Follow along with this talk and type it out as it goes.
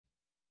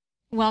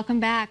Welcome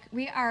back.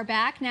 We are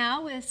back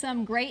now with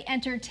some great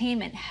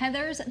entertainment.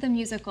 Heathers the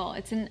Musical.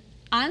 It's an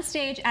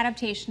on-stage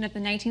adaptation of the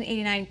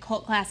 1989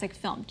 cult classic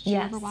film. Did you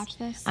ever watch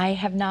this? I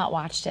have not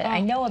watched it.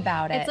 I know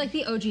about it. It's like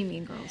the OG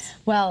Mean Girls.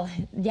 Well,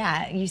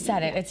 yeah, you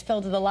said it. It's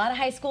filled with a lot of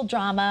high school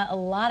drama, a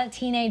lot of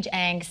teenage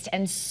angst,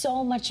 and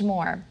so much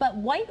more. But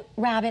White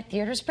Rabbit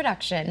Theater's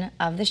production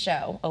of the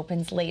show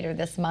opens later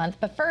this month.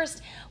 But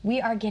first, we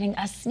are getting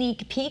a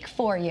sneak peek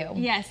for you.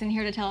 Yes, and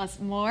here to tell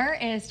us more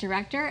is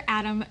director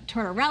Adam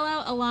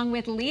Tortorello, along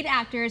with lead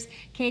actors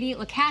Katie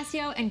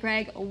Locascio and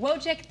Greg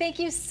Wojcik. Thank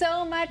you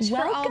so much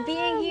for all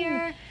being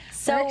here.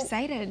 So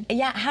excited.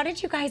 Yeah, how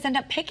did you guys end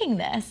up picking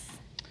this?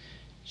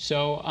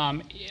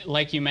 So,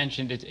 like you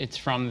mentioned, it's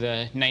from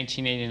the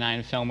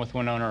 1989 film with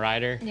Winona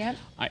Ryder. Yep.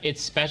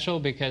 It's special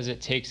because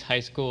it takes high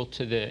school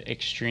to the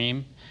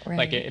extreme. Right.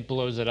 Like, it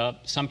blows it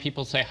up. Some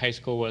people say high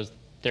school was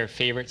their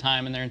favorite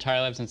time in their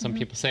entire lives, and some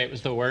people say it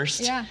was the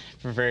worst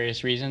for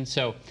various reasons.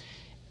 So,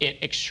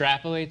 it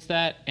extrapolates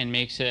that and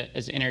makes it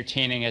as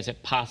entertaining as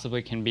it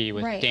possibly can be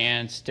with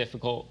dance,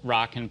 difficult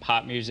rock and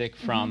pop music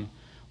from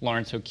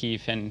Lawrence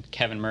O'Keefe and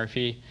Kevin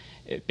Murphy.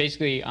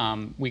 Basically,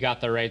 we got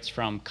the rights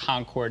from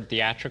Concord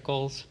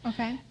Theatricals.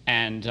 Okay.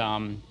 And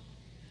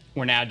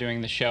we're now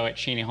doing the show at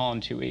Cheney Hall in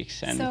 2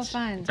 weeks. And so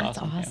fun. It's That's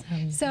awesome.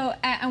 awesome. So,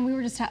 and we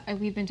were just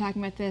we've been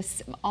talking about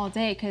this all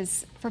day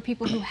because for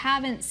people who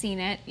haven't seen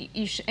it,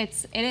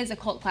 it is a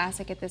cult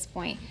classic at this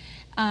point.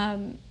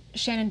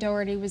 Shannon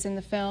Doherty was in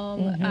the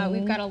film.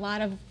 We've got a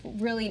lot of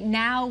really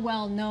now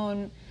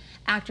well-known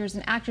actors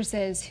and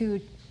actresses who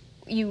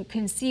you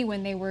can see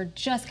when they were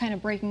just kind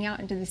of breaking out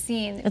into the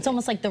scene. It's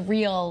almost like the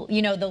real,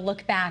 you know, the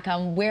look back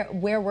on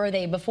where were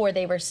they before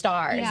they were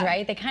stars,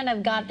 right? They kind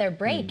of got their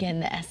break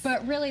in this.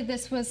 But really,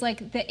 this was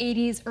like the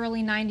 80s,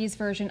 early 90s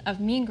version of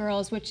Mean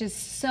Girls, which is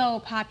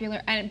so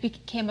popular, and it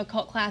became a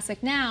cult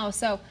classic now.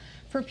 So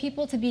for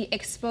people to be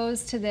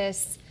exposed to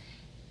this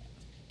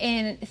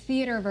in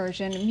theater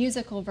version,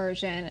 musical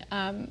version,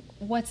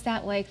 what's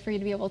that like for you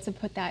to be able to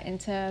put that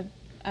into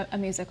a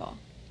musical?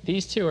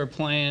 These two are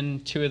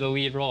playing two of the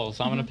lead roles.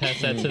 I'm going to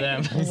pass that to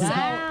them.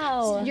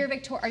 Wow.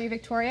 So are you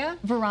Victoria?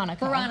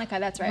 Veronica. Veronica,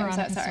 that's right.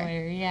 Veronica I'm so sorry.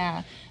 Sawyer,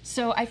 yeah.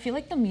 So I feel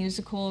like the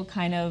musical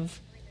kind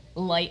of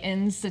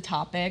lightens the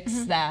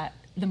topics that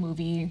the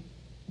movie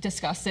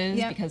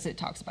discusses because it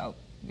talks about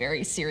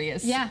very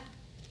serious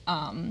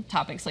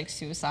topics like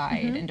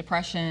suicide and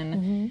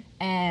depression.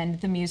 And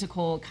the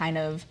musical kind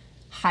of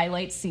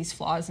highlights these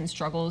flaws and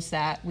struggles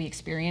that we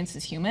experience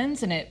as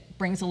humans, and it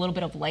brings a little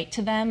bit of light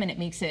to them, and it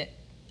makes it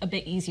a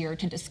bit easier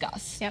to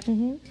discuss. Yep.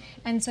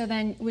 And so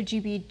then, would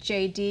you be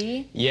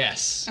JD?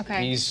 Yes.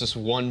 Okay. He's just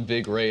one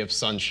big ray of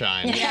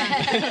sunshine.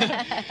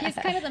 He's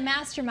kind of the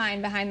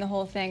mastermind behind the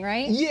whole thing,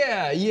 right?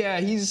 Yeah.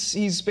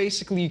 He's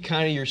basically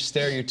kind of your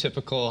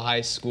stereotypical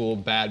high school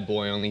bad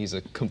boy, only he's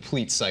a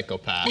complete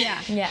psychopath.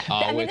 Yeah.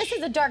 I mean, this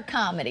is a dark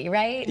comedy,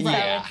 right? So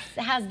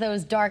it has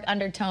those dark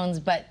undertones,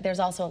 but there's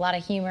also a lot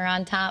of humor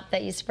on top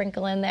that you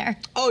sprinkle in there.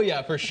 Oh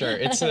yeah, for sure.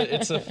 It's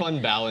a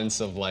fun balance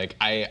of like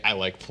I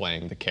like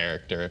playing the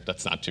character. If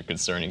that's not too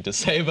concerning to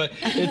say, but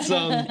it's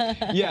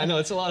yeah, no,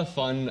 it's a lot of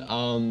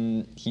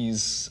fun.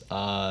 He's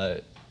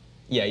had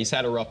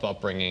a rough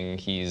upbringing.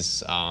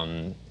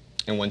 And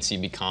once he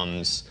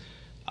becomes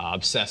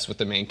obsessed with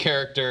the main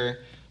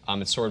character,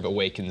 it sort of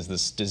awakens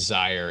this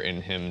desire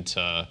in him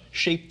to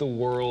shape the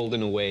world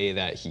in a way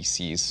that he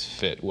sees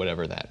fit,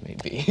 whatever that may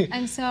be.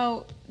 And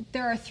so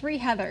there are 3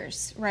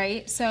 Heathers,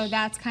 right? So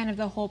that's kind of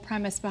the whole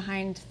premise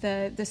behind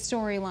the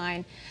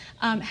storyline.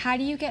 How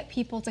do you get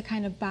people to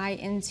kind of buy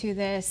into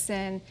this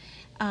and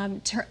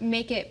to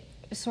make it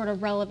sort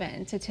of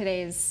relevant to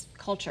today's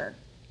culture?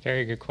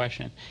 Very good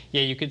question.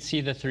 Yeah, you could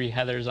see the 3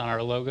 Heathers on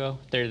our logo.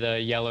 They're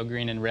the yellow,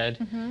 green, and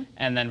red.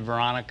 And then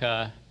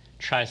Veronica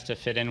tries to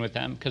fit in with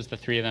them because the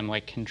 3 of them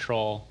like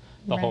control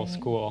the whole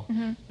school.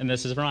 And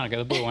this is Veronica,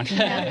 the blue one.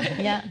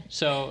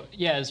 So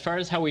yeah, as far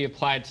as how we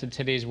apply it to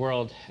today's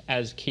world,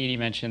 as Katie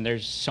mentioned,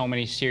 there's so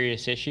many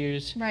serious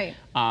issues. Right.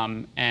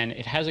 And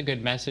it has a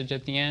good message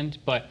at the end,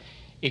 but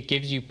it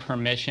gives you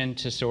permission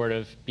to sort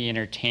of be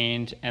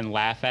entertained and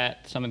laugh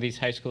at some of these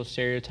high school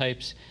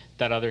stereotypes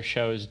that other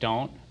shows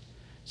don't.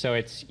 So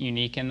it's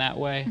unique in that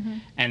way.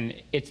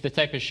 And it's the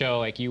type of show,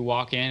 like you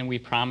walk in, we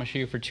promise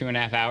you for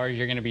 2.5 hours,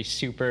 you're gonna be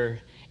super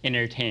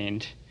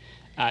entertained.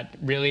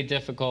 Really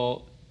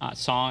difficult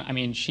song. I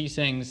mean, she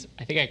sings,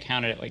 I think I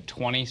counted it like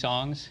 20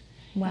 songs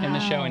in the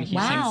show, and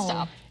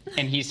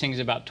he sings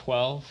about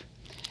 12.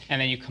 And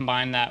then you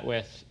combine that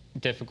with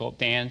difficult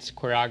dance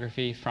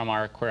choreography from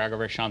our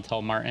choreographer,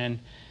 Chantel Martin.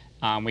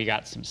 We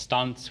got some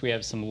stunts, we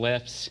have some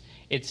lifts.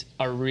 It's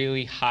a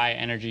really high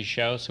energy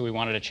show, so we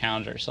wanted to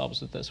challenge ourselves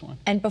with this one.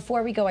 And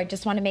before we go, I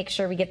just want to make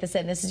sure we get this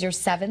in. This is your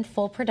 7th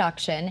full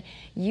production.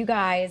 You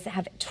guys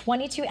have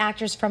 22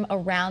 actors from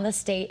around the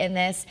state in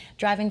this,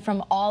 driving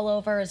from all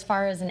over as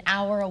far as an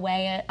hour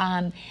away.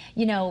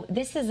 You know,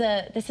 this is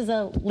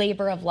a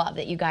labor of love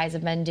that you guys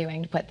have been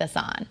doing to put this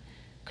on.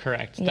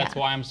 Correct. That's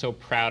why I'm so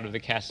proud of the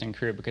cast and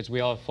crew, because we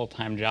all have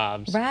full-time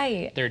jobs.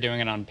 Right. They're doing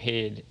it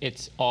unpaid.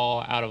 It's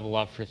all out of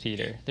love for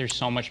theater. There's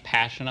so much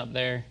passion up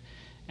there.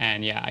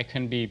 And yeah, I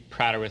couldn't be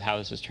prouder with how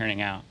this is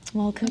turning out.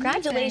 Well,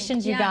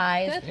 congratulations, you Yeah,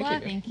 guys. Good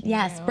luck.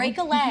 Yes, break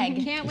a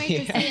leg. Can't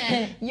wait to see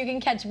it. You can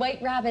catch White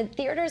Rabbit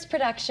Theater's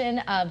production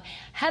of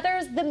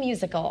Heather's the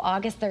Musical,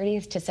 August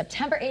 30th to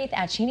September 8th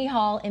at Cheney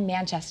Hall in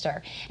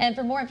Manchester. And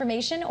for more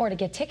information or to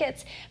get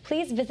tickets,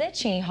 please visit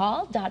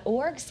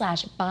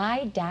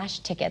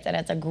cheneyhall.org/buy-tickets. And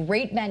it's a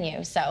great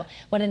venue. So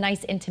what a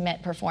nice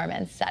intimate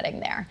performance setting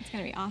there. It's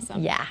going to be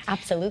awesome. Yeah,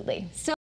 absolutely. So